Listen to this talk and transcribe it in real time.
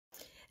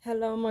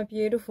Hello my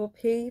beautiful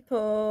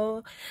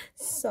people.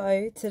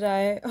 So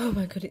today, oh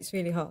my god, it's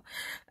really hot.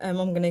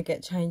 I'm gonna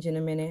get changed in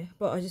a minute,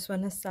 but I just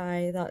want to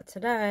say that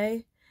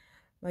today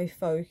my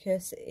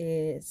focus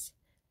is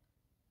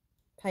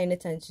paying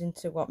attention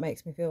to what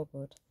makes me feel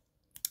good.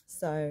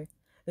 So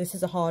this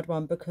is a hard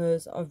one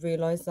because I've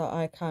realized that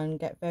I can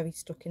get very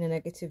stuck in a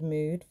negative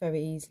mood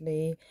very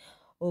easily,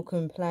 or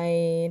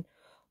complain,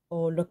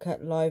 or look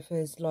at life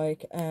as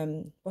like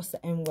what's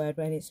the N word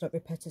when it's not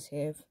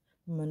repetitive?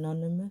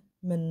 Mononymous.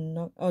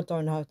 I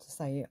don't know how to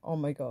say it. Oh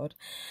my god.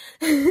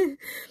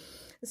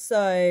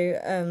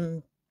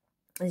 So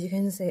as you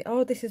can see,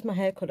 oh, this is my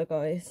hair color,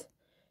 guys.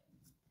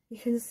 You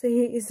can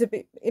see it's a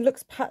bit, it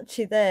looks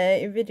patchy there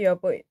in video,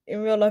 but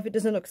in real life it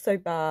doesn't look so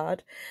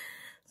bad.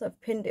 So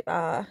I've pinned it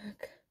back.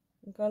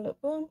 I've got a little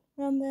bump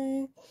around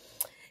there.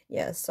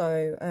 Yeah,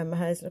 so my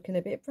hair's looking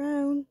a bit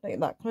brown, like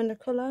that kind of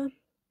color.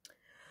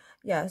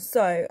 Yeah,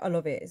 so I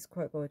love it. It's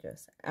quite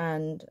gorgeous.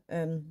 And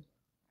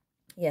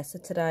yeah, so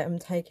today I'm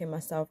taking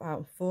myself out,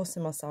 I'm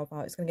forcing myself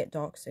out. It's going to get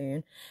dark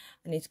soon.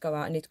 I need to go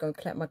out. I need to go and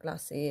collect my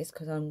glasses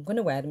because I'm going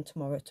to wear them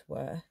tomorrow to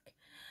work.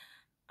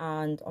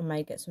 And I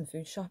may get some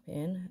food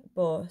shopping.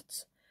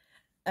 But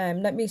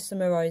let me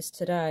summarise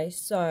today.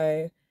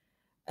 So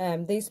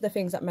these are the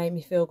things that made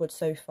me feel good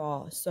so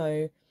far.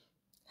 So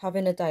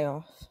having a day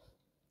off,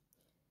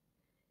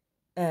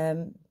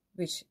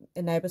 which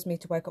enables me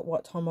to wake up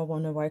what time I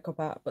want to wake up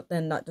at, but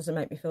then that doesn't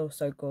make me feel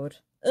so good.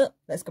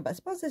 Let's go back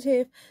to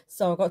positive.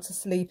 So I got to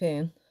sleep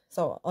in.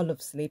 So I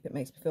love sleep. It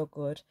makes me feel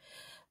good.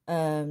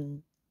 Let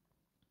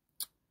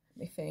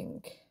me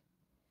think.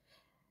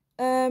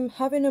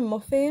 Having a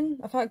muffin,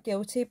 I felt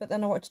guilty, but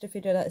then I watched a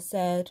video that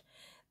said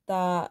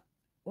that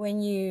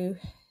when you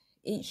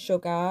eat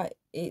sugar,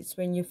 it's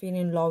when you're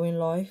feeling low in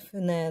life,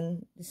 and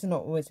then this is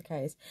not always the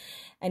case,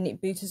 and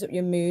it boosts up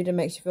your mood and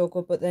makes you feel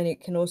good, but then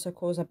it can also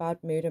cause a bad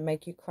mood and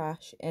make you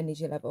crash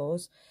energy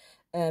levels.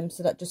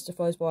 So that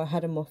justifies why I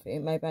had a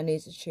muffin. Maybe I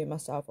need to cheer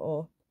myself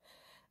up.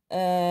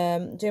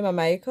 Doing my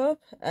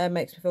makeup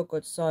makes me feel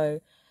good, so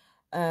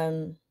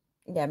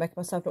yeah, making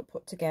myself look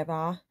put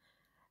together.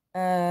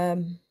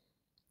 And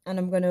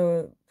I'm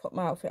gonna put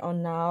my outfit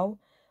on now.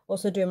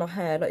 Also doing my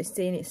hair, like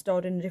seeing it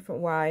styled in a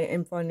different way,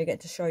 and finally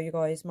get to show you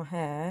guys my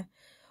hair.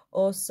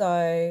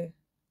 Also,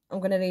 I'm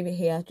going to leave it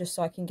here just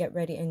so I can get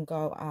ready and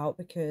go out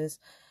because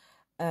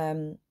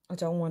I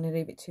don't want to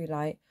leave it too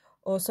late.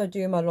 Also,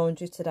 doing my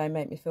laundry today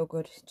made me feel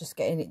good, just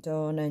getting it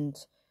done and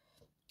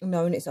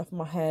knowing it's off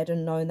my head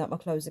and knowing that my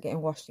clothes are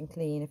getting washed and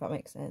clean, if that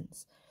makes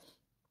sense.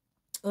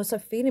 Also,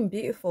 feeling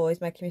beautiful is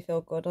making me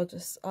feel good.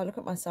 I look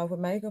at myself with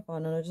makeup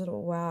on and I just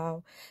thought,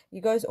 wow, you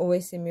guys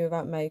always see me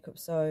without makeup,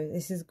 so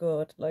this is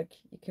good. Like,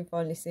 you can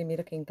finally see me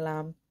looking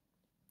glam.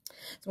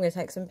 So I'm going to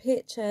take some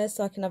pictures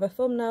so I can have a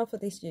thumbnail for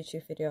this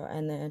YouTube video,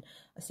 and then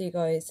I'll see you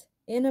guys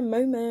in a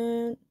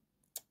moment.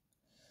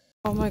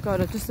 Oh my god,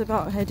 I'm just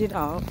about headed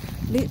out.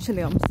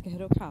 Literally, I'm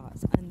scared of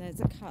cats, and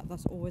there's a cat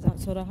that's always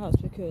outside our house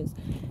because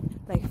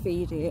they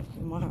feed it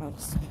in my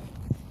house.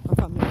 My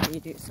family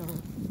feed it, so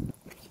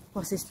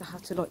my sister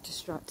had to like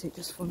distract it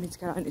just for me to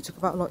get out, and it took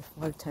about like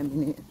 5-10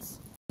 minutes.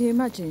 Can you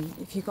imagine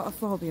if you got a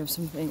phobia of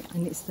something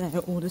and it's there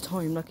all the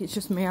time, like it's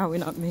just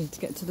meowing at me to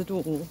get to the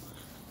door?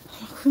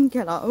 I couldn't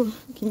get out,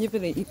 can you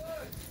believe?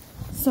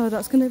 So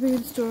that's going to be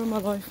the story of my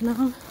life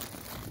now.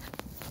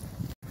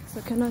 So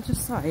can I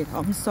just say,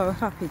 I'm so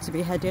happy to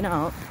be heading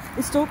out.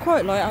 It's still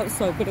quite light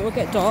outside, but it will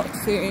get dark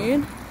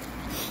soon.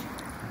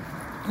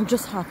 I'm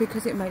just happy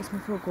because it makes me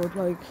feel good.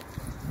 Like,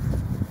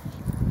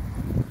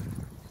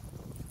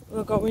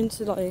 we'll go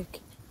into like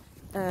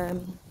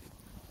the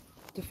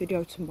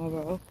video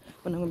tomorrow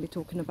when I'm going to be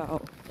talking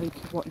about like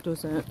what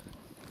doesn't,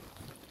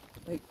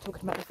 like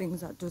talking about the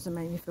things that doesn't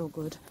make me feel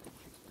good.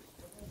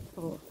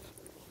 But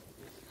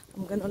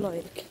I'm gonna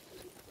like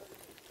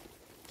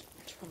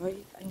try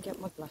and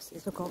get my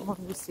glasses. I've got my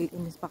receipt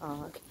in this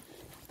bag,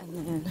 and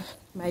then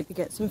maybe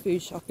get some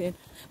food shopping,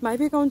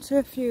 maybe go into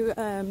a few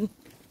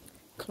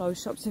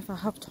clothes shops if I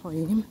have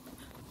time.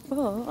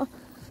 But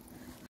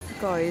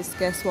guys,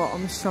 guess what,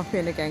 I'm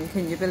shopping again.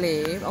 Can you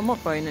believe? I'm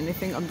not buying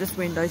anything, I'm just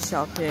window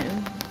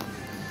shopping.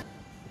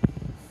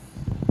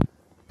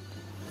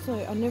 So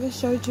I never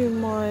showed you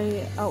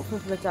my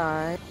outfit for the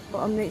day, but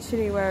I'm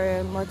literally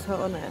wearing my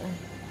turtleneck,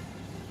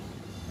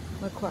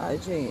 my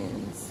quad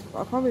jeans,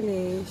 but I can't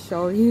really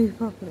show you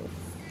properly,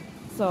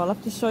 so I'll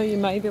have to show you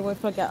maybe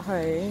if I get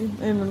home,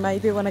 and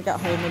maybe when I get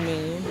home I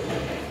mean.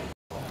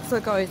 So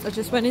guys, I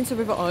just went into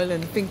River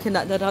Island thinking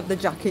that they'd have the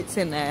jackets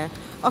in there.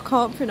 I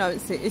can't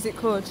pronounce it. Is it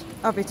called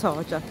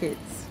Avatar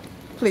jackets?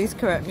 Please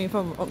correct me if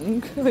I'm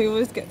wrong. I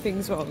always get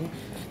things wrong.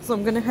 So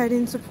I'm going to head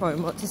into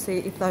Primark to see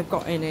if they've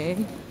got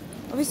any.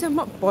 Obviously I'm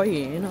not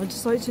buying, I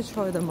just like to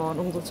try them on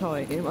all the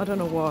time. I don't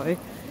know why.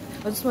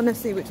 I just want to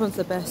see which one's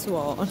the best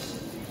one.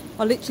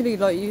 I literally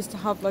like used to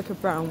have like a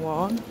brown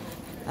one,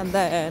 and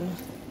then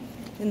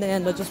in the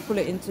end I just put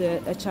it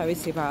into a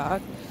charity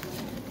bag.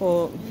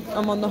 But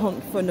I'm on the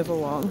hunt for another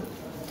one,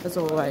 as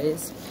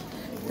always.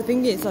 The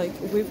thing is, like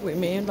with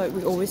women, like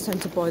we always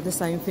tend to buy the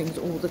same things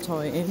all the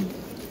time.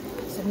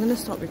 So I'm going to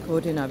stop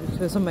recording now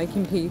because I'm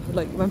making people,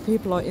 like when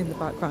people are in the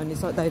background,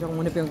 it's like they don't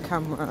want to be on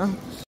camera.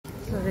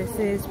 So this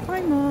is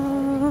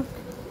Primark.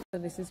 So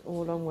this is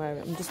all I'm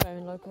wearing. I'm just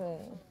wearing like a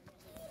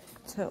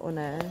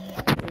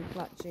turtleneck with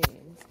black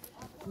jeans.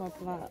 My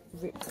black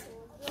ripped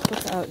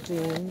cut out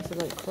jeans are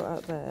like cut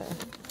out there,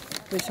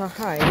 which I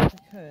hate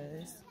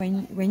because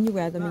when you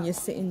wear them and you're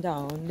sitting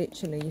down,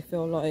 literally you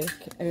feel like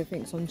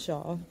everything's on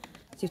sharp.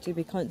 So you have to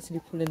be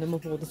constantly pulling them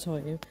up all the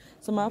time.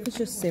 So my outfit's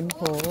just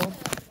simple.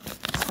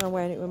 And I'm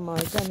wearing it with my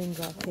denim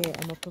jacket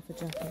and my puffer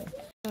jacket.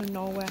 So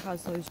nowhere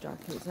has those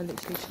jackets. I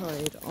literally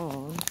tried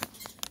on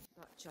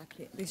that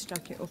jacket, this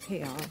jacket up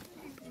here,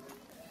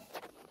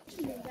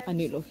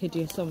 and it looked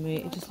hideous on me.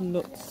 It just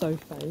looked so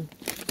fake.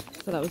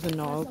 So that was a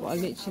no. But I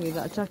literally,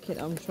 that jacket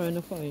I'm trying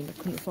to find, I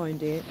couldn't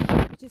find it.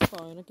 Which is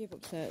fine, I give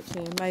up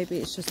searching. Maybe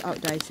it's just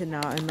outdated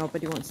now and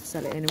nobody wants to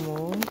sell it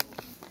anymore.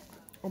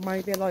 Or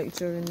maybe like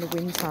during the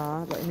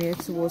winter, like near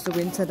towards the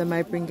winter, they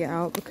may bring it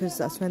out because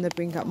that's when they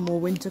bring out more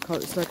winter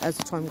coats, like as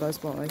the time goes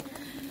by.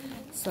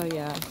 So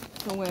yeah,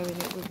 I'm wearing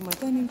it with my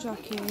denim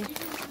jacket.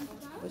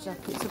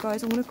 So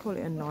guys, I'm going to call it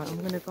a night. I'm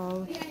going to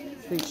go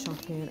food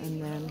shopping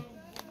and then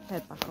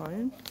head back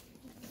home.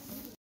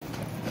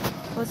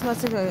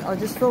 Automatically, I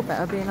just feel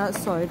better being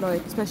outside,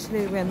 like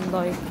especially when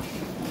like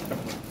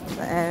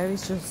the air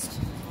is just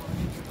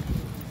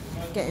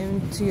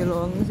getting to your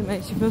lungs. It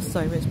makes you feel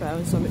so much better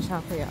and so much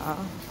happier.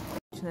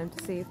 H&M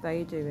to see if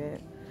they do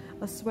it.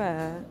 I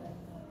swear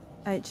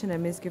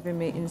H&M is giving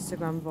me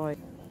Instagram vibe.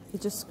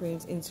 It just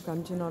screams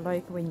Instagram. Do you know,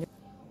 like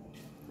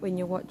when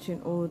you're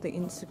watching all the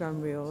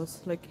Instagram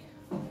reels, like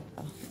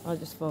I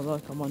just feel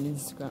like I'm on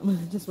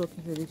Instagram. Just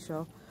walking through this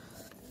shop.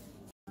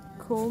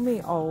 Call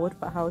me old,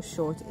 but how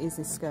short is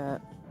this skirt?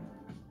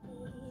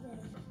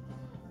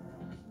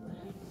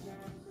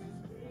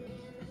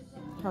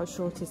 How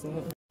short is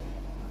it?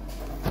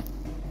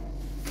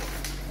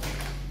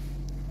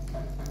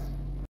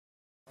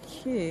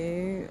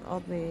 Cute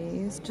are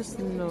these, just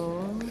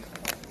look,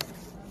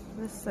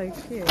 they're so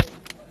cute.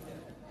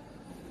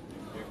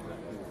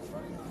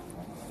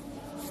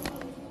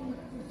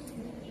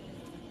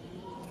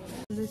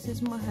 This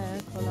is my hair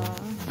colour.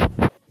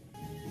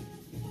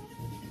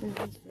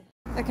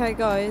 Okay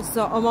guys,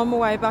 so I'm on my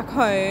way back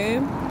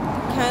home.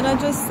 Can I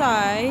just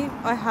say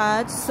I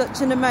had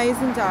such an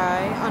amazing day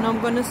and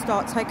I'm going to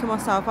start taking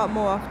myself out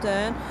more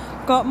often.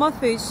 Got my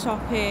food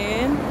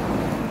shopping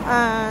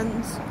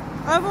and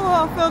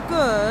overall I feel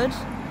good.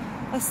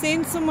 I've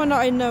seen someone that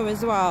I know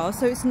as well,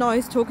 so it's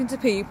nice talking to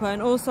people,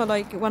 and also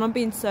like when I'm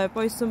being served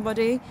by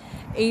somebody,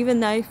 even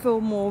they feel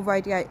more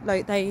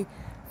like they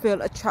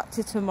feel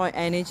attracted to my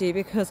energy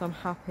because I'm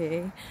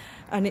happy,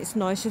 and it's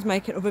nice just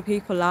making other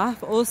people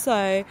laugh.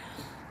 Also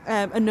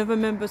another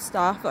member of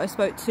staff that I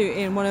spoke to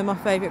in one of my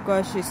favourite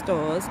grocery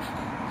stores,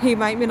 he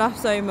made me laugh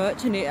so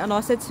much, and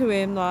I said to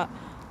him that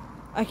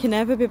I can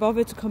never be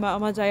bothered to come out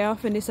on my day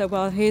off, and he said,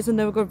 well, here's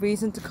another good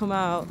reason to come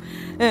out.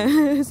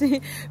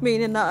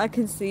 Meaning that I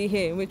can see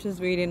him, which was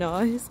really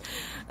nice.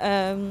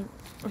 I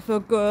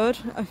feel good,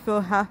 I feel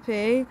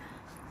happy.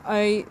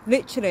 I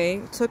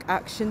literally took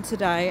action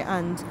today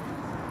and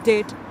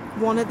did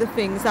one of the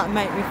things that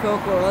make me feel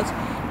good,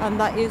 and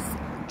that is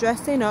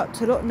dressing up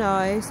to look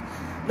nice,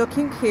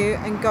 looking cute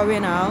and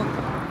going out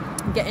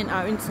and getting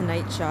out into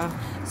nature.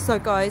 So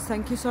guys,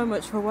 thank you so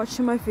much for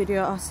watching my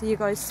video. I'll see you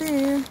guys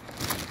soon.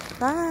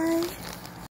 Bye.